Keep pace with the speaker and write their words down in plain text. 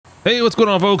Hey, what's going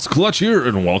on, folks? Klutch here,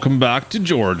 and welcome back to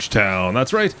Georgetown.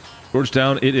 That's right,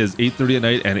 Georgetown. It is 8:30 at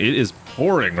night, and it is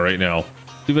pouring right now.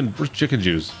 Even where's Chicken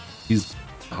Juice? He's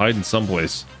hiding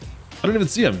someplace. I don't even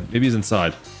see him. Maybe he's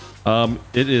inside.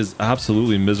 It is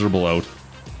absolutely miserable out,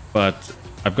 but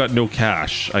I've got no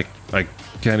cash. I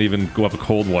can't even go up a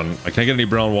cold one. I can't get any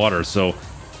brown water, so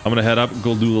I'm gonna head up and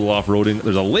go do a little off-roading.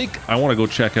 There's a lake I want to go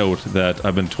check out that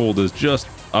I've been told is just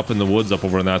up in the woods up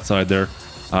over on that side there.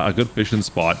 A good fishing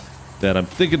spot that I'm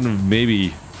thinking of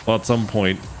maybe, well, at some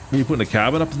point, maybe putting a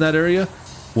cabin up in that area.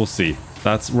 We'll see.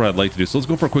 That's what I'd like to do. So let's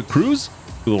go for a quick cruise,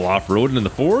 do a little off-roading in the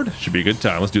Ford. Should be a good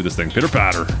time. Let's do this thing.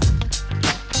 Pitter-patter.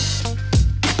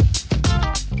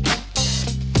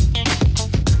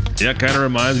 Yeah, kind of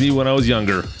reminds me when I was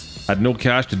younger. I had no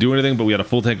cash to do anything, but we had a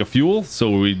full tank of fuel,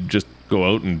 so we just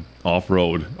go out and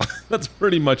off-road. That's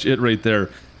pretty much it right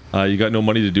there. You got no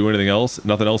money to do anything else.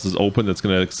 Nothing else is open that's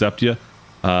going to accept you.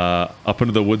 Up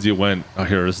into the woods you went. Oh,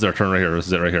 here, this is our turn right here. This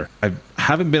is it right here. I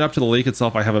haven't been up to the lake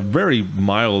itself. I have a very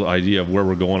mild idea of where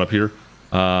we're going up here.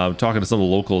 I'm talking to some of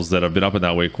the locals that have been up in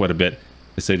that way quite a bit.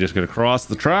 They say just gonna cross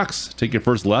the tracks, take your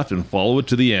first left, and follow it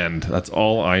to the end. That's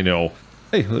all I know.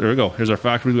 Hey, there we go. Here's our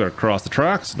factory. We gotta cross the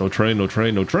tracks. No train, no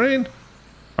train, no train.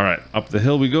 All right, up the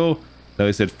hill we go. Now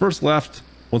they said first left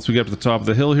once we get up to the top of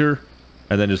the hill here,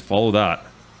 and then just follow that.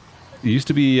 It used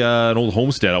to be an old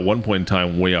homestead at one point in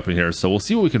time way up in here, so we'll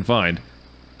see what we can find.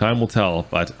 Time will tell,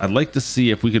 but I'd like to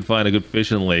see if we could find a good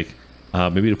fishing lake,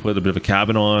 maybe to put a bit of a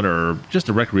cabin on, or just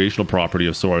a recreational property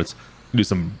of sorts. Do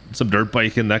some dirt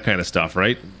biking, that kind of stuff,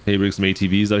 right? Maybe bring some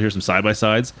ATVs out here, some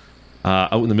side-by-sides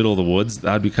out in the middle of the woods.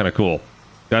 That'd be kind of cool.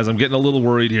 Guys, I'm getting a little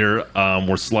worried here.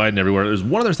 We're sliding everywhere. There's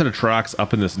one other set of tracks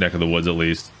up in this neck of the woods, at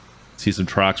least. See some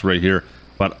tracks right here,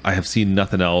 but I have seen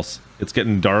nothing else. It's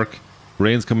getting dark.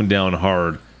 Rain's coming down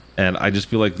hard, and I just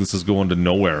feel like this is going to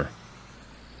nowhere.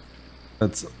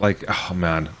 That's like, oh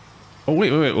man. Oh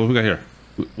wait, what do we got here?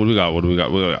 What do we got? What do we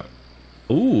got? What do we got?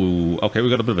 Ooh, okay, we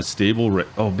got a bit of a stable.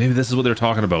 Oh, maybe this is what they're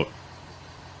talking about.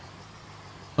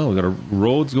 Oh, we got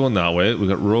roads going that way. We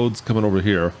got roads coming over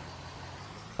here.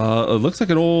 It looks like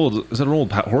an old. Is that an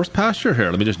old horse pasture here?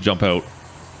 Let me just jump out.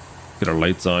 Get our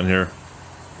lights on here.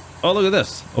 Oh, look at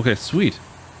this. Okay, sweet.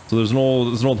 So there's an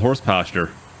old horse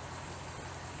pasture.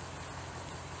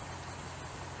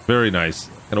 Very nice.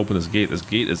 Can open this gate. This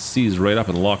gate is seized right up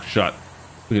and locked shut.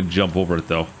 We can jump over it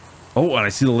though. Oh, and I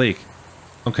see the lake.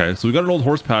 Okay, so we got an old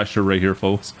horse pasture right here,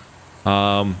 folks.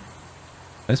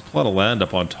 Nice plot of land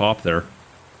up on top there.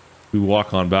 We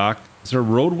walk on back. Is there a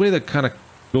roadway that kind of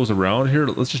goes around here?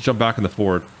 Let's just jump back in the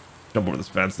Ford. Jump over this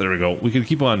fence. There we go. We can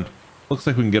keep on. Looks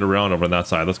like we can get around over on that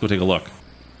side. Let's go take a look.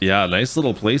 Yeah, nice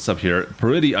little place up here.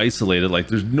 Pretty isolated. Like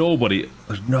there's nobody.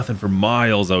 There's nothing for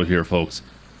miles out here, folks.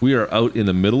 We are out in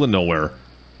the middle of nowhere.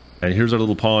 And here's our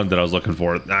little pond that I was looking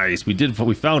for. Nice. We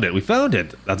found it. We found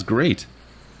it. That's great.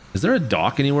 Is there a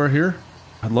dock anywhere here?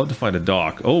 I'd love to find a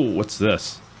dock. Oh, what's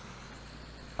this?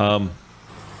 Oh,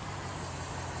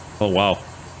 wow.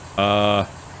 The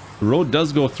road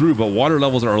does go through, but water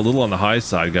levels are a little on the high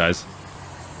side, guys.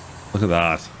 Look at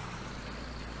that.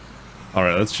 All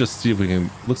right, let's just see if we can...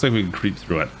 Looks like we can creep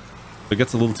through it. If it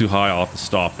gets a little too high, I'll have to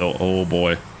stop, though. Oh,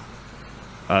 boy.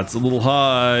 That's a little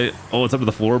high. Oh, it's up to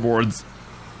the floorboards.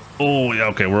 Oh, yeah,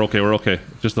 okay, we're okay, we're okay.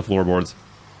 Just the floorboards.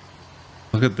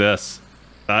 Look at this.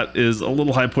 That is a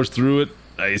little high push through it.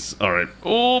 Nice. All right.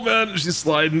 Oh, man, she's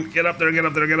sliding. Get up there, get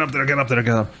up there, get up there, get up there,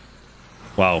 get up.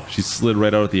 Wow, she slid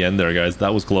right out at the end there, guys.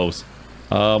 That was close.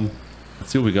 Let's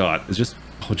see what we got. It's just,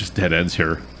 oh, just dead ends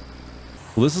here.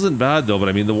 Well, this isn't bad, though, but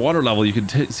I mean, the water level, you can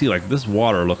see, like, this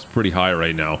water looks pretty high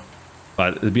right now.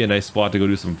 But it'd be a nice spot to go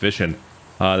do some fishing.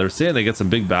 They're saying they get some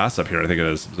big bass up here. I think it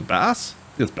is. Is it bass?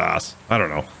 I think it's bass. I don't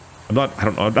know. I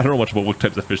don't know much about what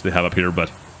types of fish they have up here,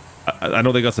 but I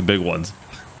know they got some big ones.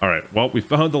 All right. Well, we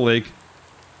found the lake.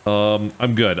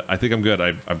 I'm good. I think I'm good.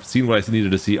 I've seen what I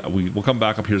needed to see. We'll come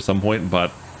back up here at some point, but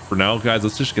for now, guys,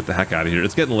 let's just get the heck out of here.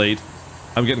 It's getting late.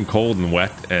 I'm getting cold and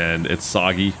wet, and it's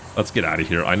soggy. Let's get out of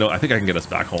here. I think I can get us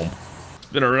back home.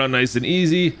 Spin around nice and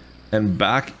easy, and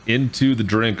back into the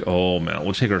drink. Oh man,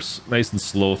 we'll take her nice and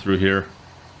slow through here.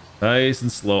 Nice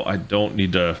and slow. I don't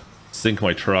need to sink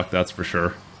my truck, that's for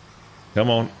sure. Come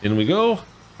on, in we go.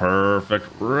 Perfect,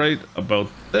 right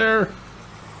about there.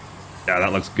 Yeah,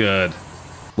 that looks good.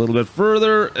 A little bit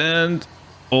further, and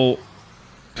oh,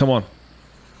 come on,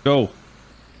 go.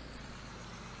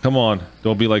 Come on,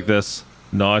 don't be like this.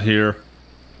 Not here.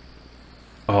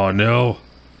 Oh no.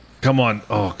 Come on.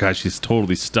 Oh god, she's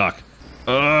totally stuck.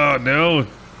 Oh no,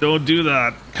 don't do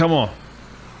that. Come on.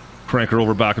 Crank her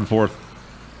over back and forth.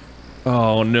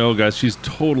 Oh no, guys, she's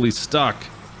totally stuck.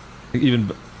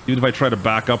 Even if I try to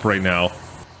back up right now.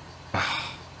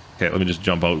 Okay, let me just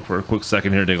jump out for a quick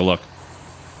second here and take a look.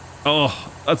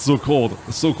 Oh, that's so cold.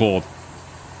 It's so cold.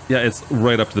 Yeah, it's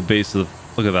right up to the base of the...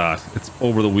 Look at that. It's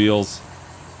over the wheels.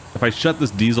 If I shut this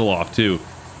diesel off too,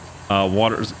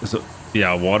 water's... So,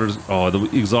 yeah, water's... Oh, the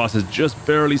exhaust is just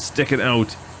barely sticking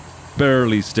out.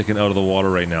 Barely sticking out of the water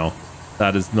right now.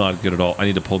 That is not good at all. I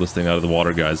need to pull this thing out of the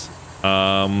water, guys.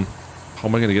 How am I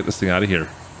going to get this thing out of here?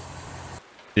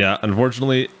 Yeah,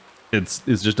 unfortunately, it's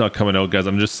just not coming out, guys.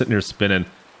 I'm just sitting here spinning.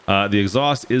 The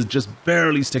exhaust is just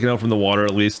barely sticking out from the water,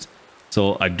 at least.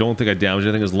 So I don't think I damaged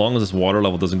anything as long as this water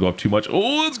level doesn't go up too much.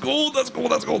 Oh, that's cold. That's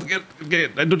cold. That's cold. Get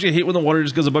it. Don't you hate when the water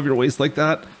just goes above your waist like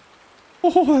that?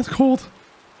 Oh, that's cold.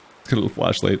 Let's get a little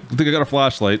flashlight. I think I got a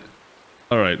flashlight.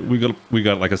 All right, we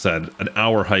got, like I said, an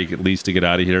hour hike at least to get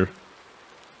out of here.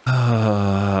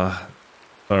 All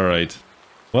right.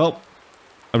 Well,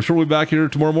 I'm sure we'll be back here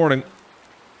tomorrow morning.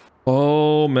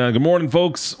 Oh man, good morning,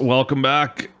 folks. Welcome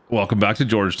back. Welcome back to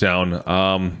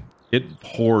Georgetown. It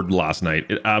poured last night.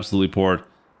 It absolutely poured.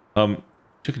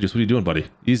 Chicken Juice, what are you doing, buddy?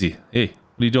 Easy. Hey,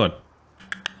 what are you doing?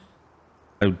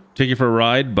 I would take you for a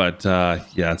ride, but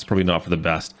yeah, it's probably not for the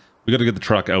best. We got to get the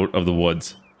truck out of the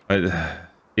woods.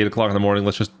 8 o'clock in the morning.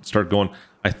 Let's just start going.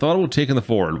 I thought it would take in the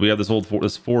Ford. We have this old Ford,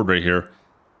 this Ford right here.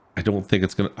 I don't think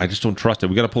it's gonna. I just don't trust it.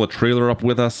 We got to pull a trailer up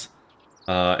with us,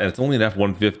 and it's only an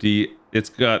F-150. It's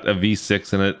got a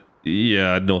V6 in it.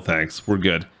 Yeah, no thanks. We're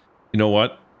good. You know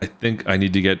what? I think I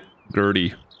need to get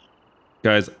Gertie.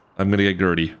 Guys, I'm gonna get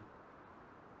Gertie.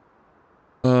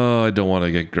 Oh, I don't want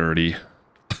to get Gertie.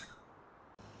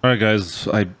 All right, guys,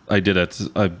 I did it.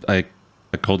 I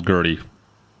called Gertie.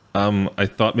 I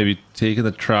thought maybe taking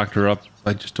the tractor up.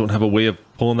 I just don't have a way of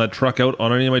pulling that truck out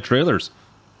on any of my trailers.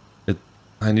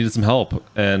 I needed some help,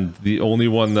 and the only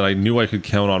one that I knew I could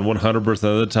count on 100%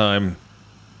 of the time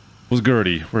was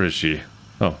Gertie. Where is she?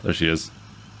 Oh, there she is.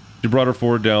 She brought her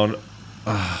Ford down.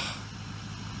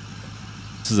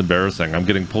 This is embarrassing. I'm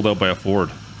getting pulled out by a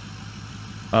Ford.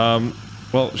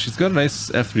 Well, she's got a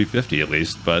nice F-350 at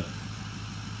least, but...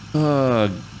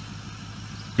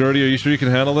 Gertie, are you sure you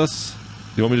can handle this?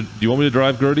 Do you want me to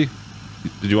drive, Gertie?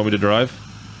 Did you want me to drive?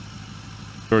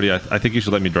 Gertie, I think you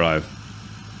should let me drive.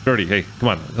 Gertie, hey, come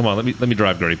on, let me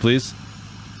drive, Gertie, please.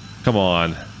 Come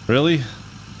on, really?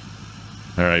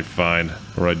 All right, fine.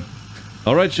 All right,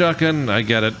 checkin. I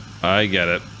get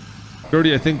it.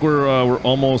 Gertie, I think we're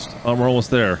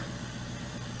almost there.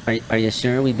 Are you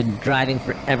sure? We've been driving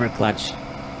forever, Klutch.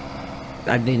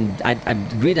 I mean, I'd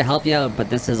agree to help you out, but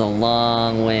this is a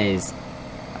long ways.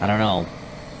 I don't know.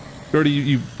 Gertie,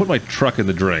 you put my truck in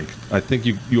the drink. I think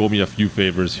you owe me a few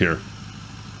favors here.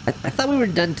 I thought we were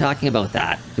done talking about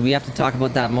that. Do we have to talk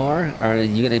about that more? Or are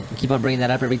you gonna keep on bringing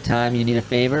that up every time you need a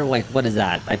favor? Wait, what is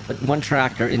that? I put one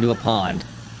tractor into a pond.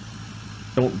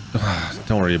 Don't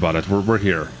worry about it. We're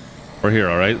here. We're here,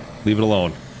 all right? Leave it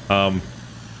alone.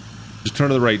 Just turn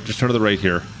to the right. Just turn to the right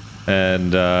here.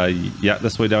 And, yeah,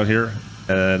 this way down here.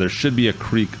 There should be a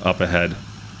creek up ahead.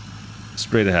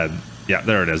 Straight ahead. Yeah,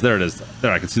 there it is. There it is.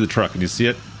 There, I can see the truck. Can you see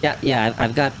it? Yeah,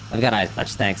 I've got eyes,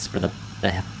 Klutch. Thanks for the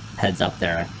heads up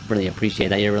there. I really appreciate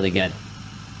that. You're really good.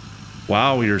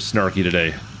 Wow, you're snarky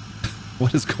today.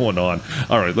 What is going on?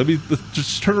 All right, let's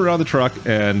just turn around the truck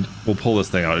and we'll pull this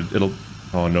thing out. It'll...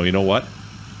 Oh, no, you know what?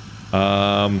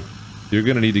 You're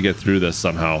going to need to get through this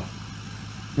somehow.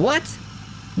 What?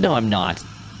 No, I'm not.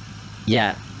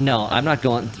 Yeah, no, I'm not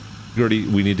going... Gertie,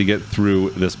 we need to get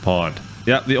through this pond.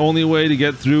 Yeah, the only way to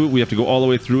get through, we have to go all the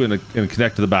way through and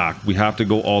connect to the back. We have to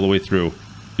go all the way through.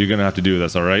 You're going to have to do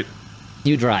this, all right?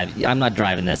 You drive. I'm not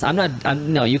driving this.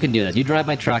 No, you can do this. You drive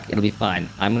my truck, it'll be fine.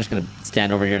 I'm just gonna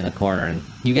stand over here in the corner and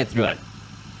you get through it.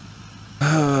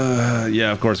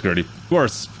 Yeah, of course, Gertie.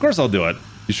 Of course I'll do it.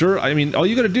 You sure? I mean, all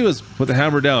you gotta do is put the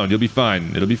hammer down. You'll be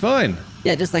fine. It'll be fine.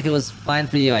 Yeah, just like it was fine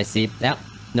for you, I see. Yep,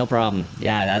 no problem.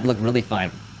 Yeah, that looked really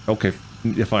fine. Okay,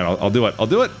 yeah, fine. I'll do it. I'll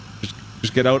do it.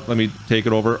 Just get out. Let me take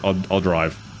it over. I'll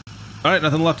drive. All right,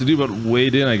 nothing left to do but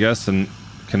wade in, I guess, and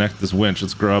connect this winch.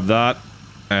 Let's grab that.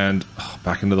 And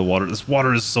back into the water. This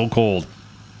water is so cold.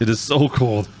 It is so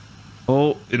cold.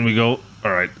 Oh, in we go.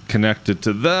 All right, connected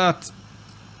to that.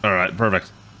 All right,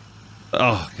 perfect.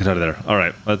 Oh, get out of there. All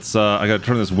right, let's. I gotta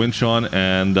turn this winch on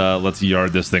and let's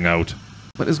yard this thing out.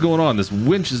 What is going on? This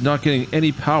winch is not getting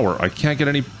any power. I can't get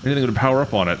anything to power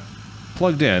up on it.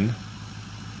 Plugged in.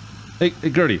 Hey,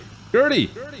 Gertie. Gertie.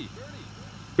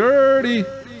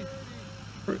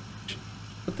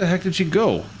 What the heck did she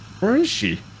go? Where is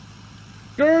she?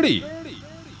 Gertie!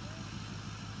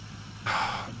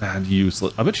 Man,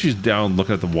 useless. I bet she's down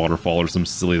looking at the waterfall or some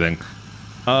silly thing.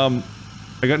 I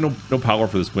got no power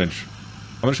for this winch.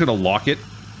 I'm just gonna lock it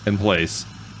in place.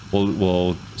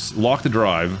 We'll lock the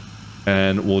drive,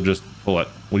 and we'll just pull it.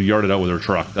 We'll yard it out with our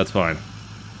truck. That's fine.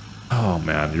 Oh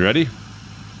man, you ready?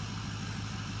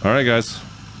 All right, guys,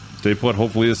 stay put.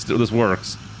 Hopefully this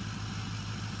works.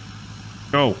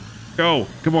 Go, go,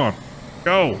 come on,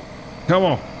 go, come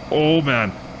on. Oh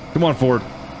man, come on, Ford.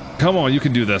 Come on, you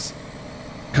can do this.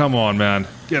 Come on, man,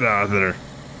 get out of there.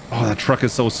 Oh, that truck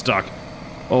is so stuck.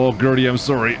 Oh, Gertie, I'm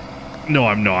sorry. No,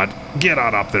 I'm not. Get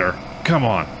out up there. Come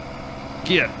on.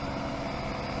 Get.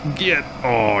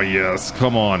 Oh, yes.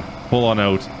 Come on. Pull on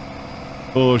out.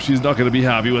 Oh, she's not going to be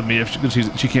happy with me if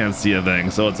she can't see a thing,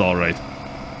 so it's all right.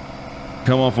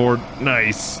 Come on, Ford.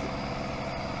 Nice.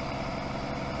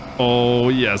 Oh,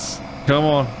 yes. Come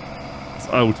on. It's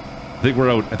out. I think we're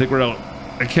out. I think we're out.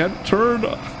 I can't turn.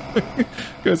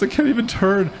 Guys, I can't even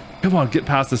turn. Come on, get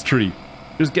past this tree.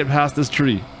 Just get past this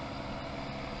tree.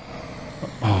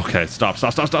 Oh, okay, stop.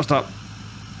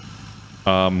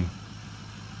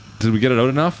 Did we get it out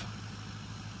enough?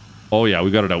 Oh yeah,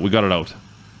 we got it out.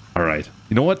 All right.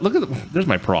 You know what? Look at there's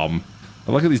my problem.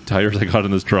 Look at these tires I got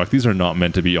in this truck. These are not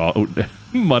meant to be out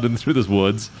mudding through this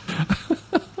woods.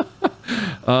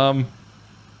 Where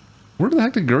the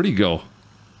heck did Gertie go?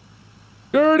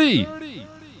 Gertie!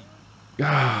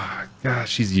 Ah, gosh,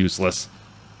 she's useless.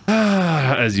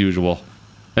 As usual.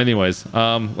 Anyways,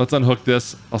 let's unhook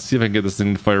this. I'll see if I can get this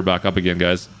thing to fire back up again,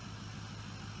 guys.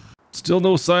 Still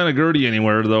no sign of Gertie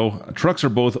anywhere, though. Trucks are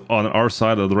both on our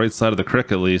side, of the right side of the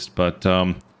creek at least, but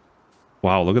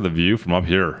wow, look at the view from up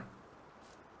here.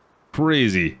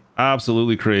 Crazy.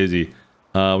 Absolutely crazy.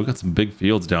 We got some big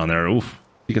fields down there. Oof.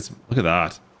 Look at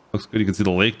that. Looks good. You can see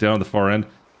the lake down at the far end.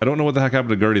 I don't know what the heck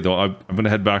happened to Gertie, though. I'm going to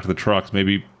head back to the trucks.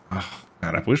 Maybe... Oh,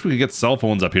 man, I wish we could get cell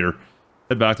phones up here.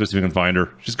 Head back there, see if we can find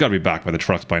her. She's got to be back by the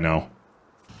trucks by now.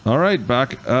 All right,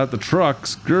 back at the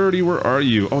trucks. Gertie, where are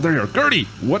you? Oh, there you are. Gertie!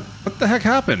 What the heck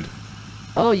happened?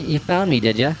 Oh, you found me,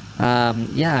 did you?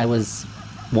 Yeah, I was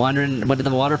wandering, went to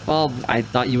the waterfall. I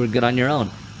thought you were good on your own.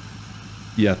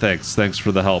 Yeah, thanks. Thanks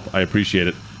for the help. I appreciate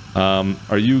it.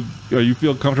 Are you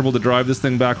feel comfortable to drive this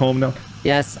thing back home now?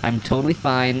 Yes, I'm totally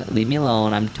fine. Leave me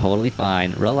alone. I'm totally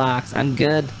fine. Relax. I'm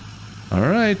good. All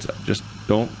right. Just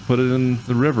don't put it in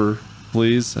the river,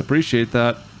 please. I appreciate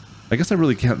that. I guess I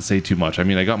really can't say too much. I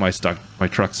mean, I got my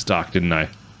truck stuck, didn't I?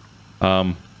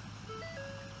 I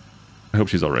hope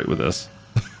she's all right with this.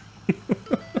 All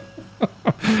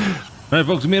right,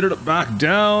 folks, we made it back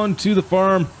down to the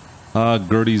farm.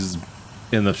 Gertie's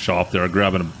in the shop there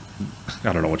grabbing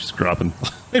I don't know what she's grabbing.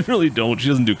 I really don't. She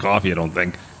doesn't do coffee, I don't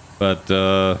think.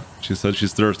 But she said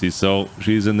she's thirsty, so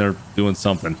she's in there doing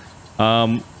something.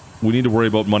 We need to worry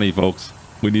about money, folks.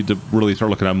 We need to really start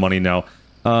looking at money now.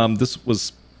 This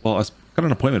was, well, I got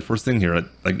an appointment first thing here at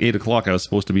like 8 o'clock. I was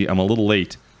supposed to be, I'm a little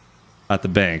late at the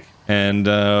bank. And,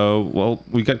 well,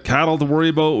 we got cattle to worry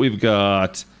about. We've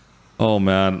got, oh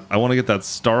man, I want to get that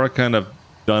star kind of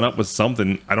done up with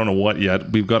something. I don't know what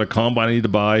yet. We've got a combine I need to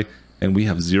buy, and we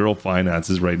have zero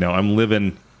finances right now. I'm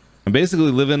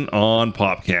basically living on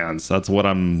pop cans. That's what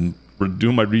I'm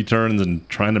doing, my returns and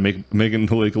trying to make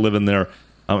a living there.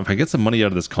 If I get some money out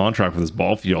of this contract for this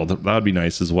ball field, that would be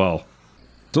nice as well.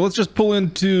 So let's just pull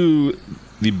into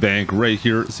the bank right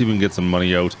here, see if we can get some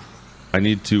money out. I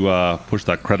need to push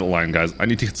that credit line, guys. I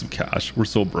need to get some cash. We're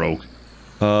so broke.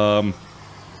 Oh,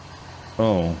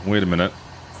 wait a minute.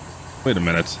 Wait a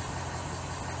minute.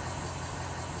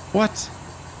 What?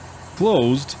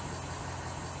 Closed?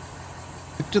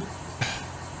 It just...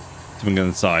 Let's even get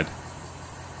inside.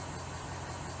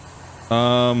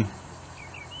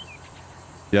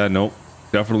 Yeah, nope.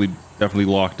 Definitely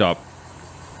locked up.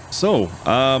 So,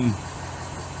 I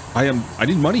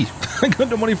need money. I got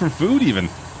no money for food even.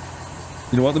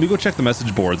 You know what? Let me go check the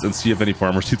message boards and see if any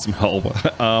farmers need some help.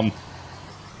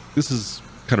 This is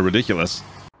kind of ridiculous.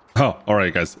 Oh, all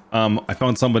right, guys. I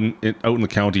found someone out in the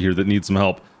county here that needs some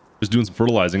help. Just doing some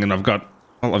fertilizing, and I've got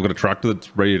a tractor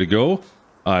that's ready to go.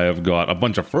 I've got a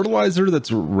bunch of fertilizer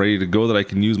that's ready to go that I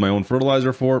can use my own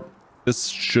fertilizer for. This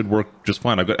should work just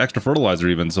fine. I've got extra fertilizer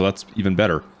even, so that's even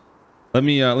better. Let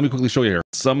me quickly show you here.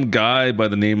 Some guy by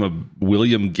the name of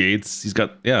William Gates. He's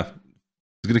got, yeah,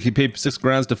 he's gonna pay $6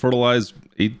 grand to fertilize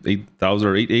 8,000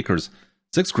 or 8 acres.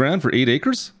 $6 grand for 8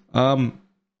 acres?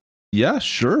 Yeah,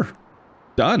 sure.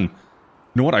 Done. You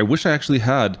know what? I wish I actually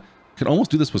had. I could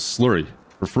almost do this with slurry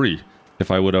for free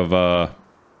if I would have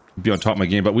be on top of my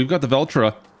game. But we've got the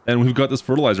Veltra and we've got this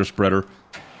fertilizer spreader.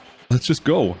 Let's just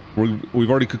go. We've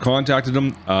already contacted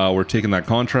them. We're taking that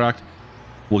contract.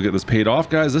 We'll get this paid off,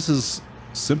 guys. This is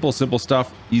simple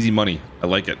stuff. Easy money. I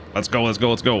like it. Let's go. Let's go.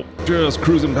 Let's go. Just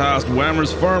cruising past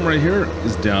Whammer's farm right here.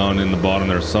 Is down in the bottom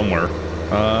there somewhere.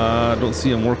 Don't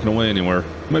see him working away anywhere.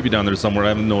 Might be down there somewhere. I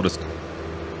haven't noticed.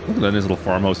 Look at that nice little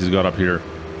farmhouse he's got up here.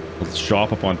 A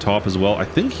shop up on top as well. I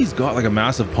think he's got like a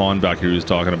massive pond back here he was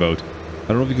talking about. I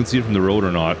don't know if you can see it from the road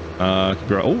or not. Oh,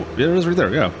 yeah, it is right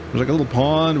there. Yeah, there's like a little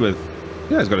pond with...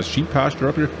 Yeah, he's got a sheep pasture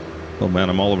up here. Oh man,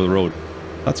 I'm all over the road.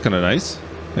 That's kind of nice.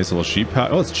 Nice little sheep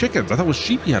pasture. Oh, it's chickens. I thought it was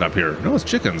sheep he had up here. No, it's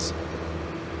chickens.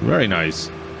 Very nice.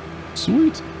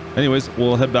 Sweet. Anyways,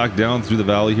 we'll head back down through the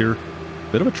valley here.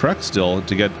 Bit of a trek still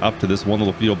to get up to this one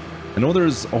little field. I know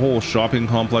there's a whole shopping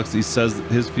complex. He says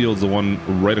his field's the one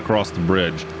right across the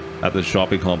bridge at this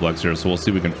shopping complex here. So we'll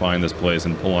see if we can find this place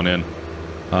and pull on in.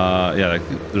 Yeah,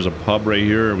 there's a pub right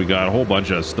here. We got a whole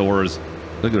bunch of stores.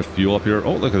 Look at the fuel up here.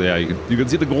 Oh, look at that. You can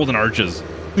see the golden arches.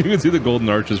 You can see the golden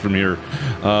arches from here.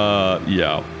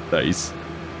 Yeah, nice.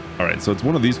 All right, so it's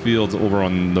one of these fields over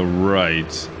on the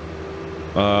right.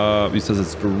 He says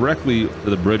it's directly to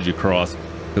the bridge you cross,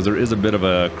 because there is a bit of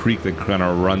a creek that kind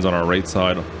of runs on our right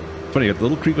side. Funny, you got the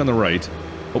little creek on the right.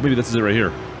 Oh, maybe this is it right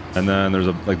here. And then there's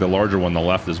like the larger one on the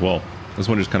left as well. This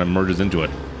one just kind of merges into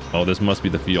it. Oh, this must be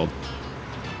the field.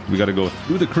 We got to go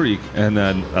through the creek, and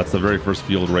then that's the very first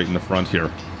field right in the front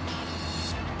here.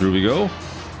 Through we go.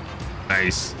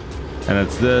 Nice. And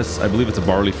it's this, I believe it's a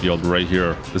barley field right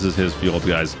here. This is his field,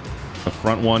 guys. The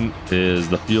front one is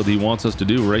the field he wants us to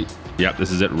do, right? Yeah, this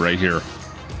is it right here.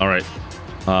 All right.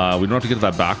 We don't have to get to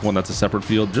that back one. That's a separate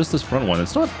field. Just this front one.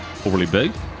 It's not overly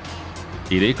big.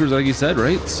 8 acres, like he said,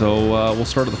 right? So we'll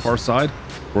start at the far side,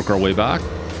 work our way back,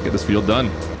 get this field done.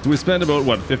 So we spend about,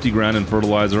 what, 50 grand in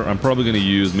fertilizer. I'm probably going to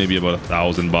use maybe about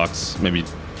 $1,000, maybe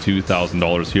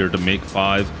 $2,000 here to make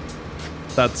 5.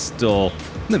 That's still,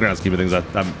 in the grand scheme of things,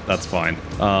 that's fine.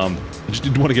 I just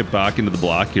didn't want to get back into the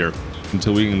black here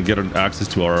until we can get access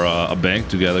to our a bank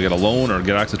to either get a loan or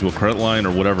get access to a credit line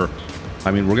or whatever.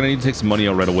 I mean, we're going to need to take some money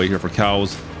out right away here for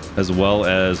cows, as well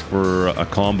as for a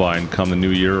combine come the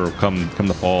new year or come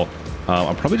the fall.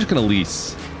 I'm probably just going to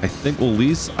lease. I think we'll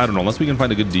lease. I don't know, unless we can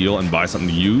find a good deal and buy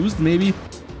something used, maybe.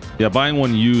 Yeah, buying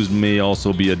one used may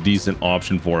also be a decent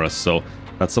option for us. So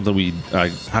that's something we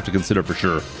have to consider for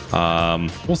sure.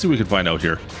 We'll see what we can find out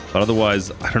here. But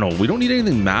otherwise, I don't know. We don't need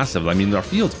anything massive. I mean, our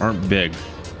fields aren't big.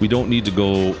 We don't need to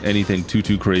go anything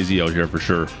too crazy out here for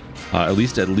sure. At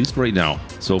least right now.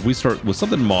 So if we start with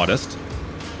something modest,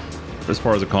 as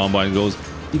far as a combine goes,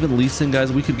 even leasing,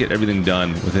 guys, we could get everything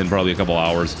done within probably a couple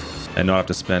hours and not have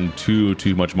to spend too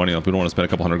much money. If we don't want to spend a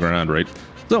couple $100 grand, right?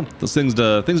 So those things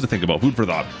to think about, food for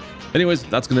thought. Anyways,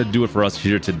 that's gonna do it for us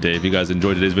here today. If you guys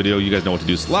enjoyed today's video, you guys know what to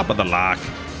do. Slap at the like.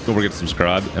 Don't forget to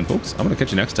subscribe. And folks, I'm gonna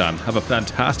catch you next time. Have a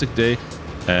fantastic day,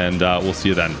 and we'll see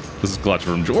you then. This is Klutch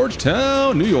from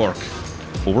Georgetown, New York.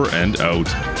 Over and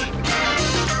out.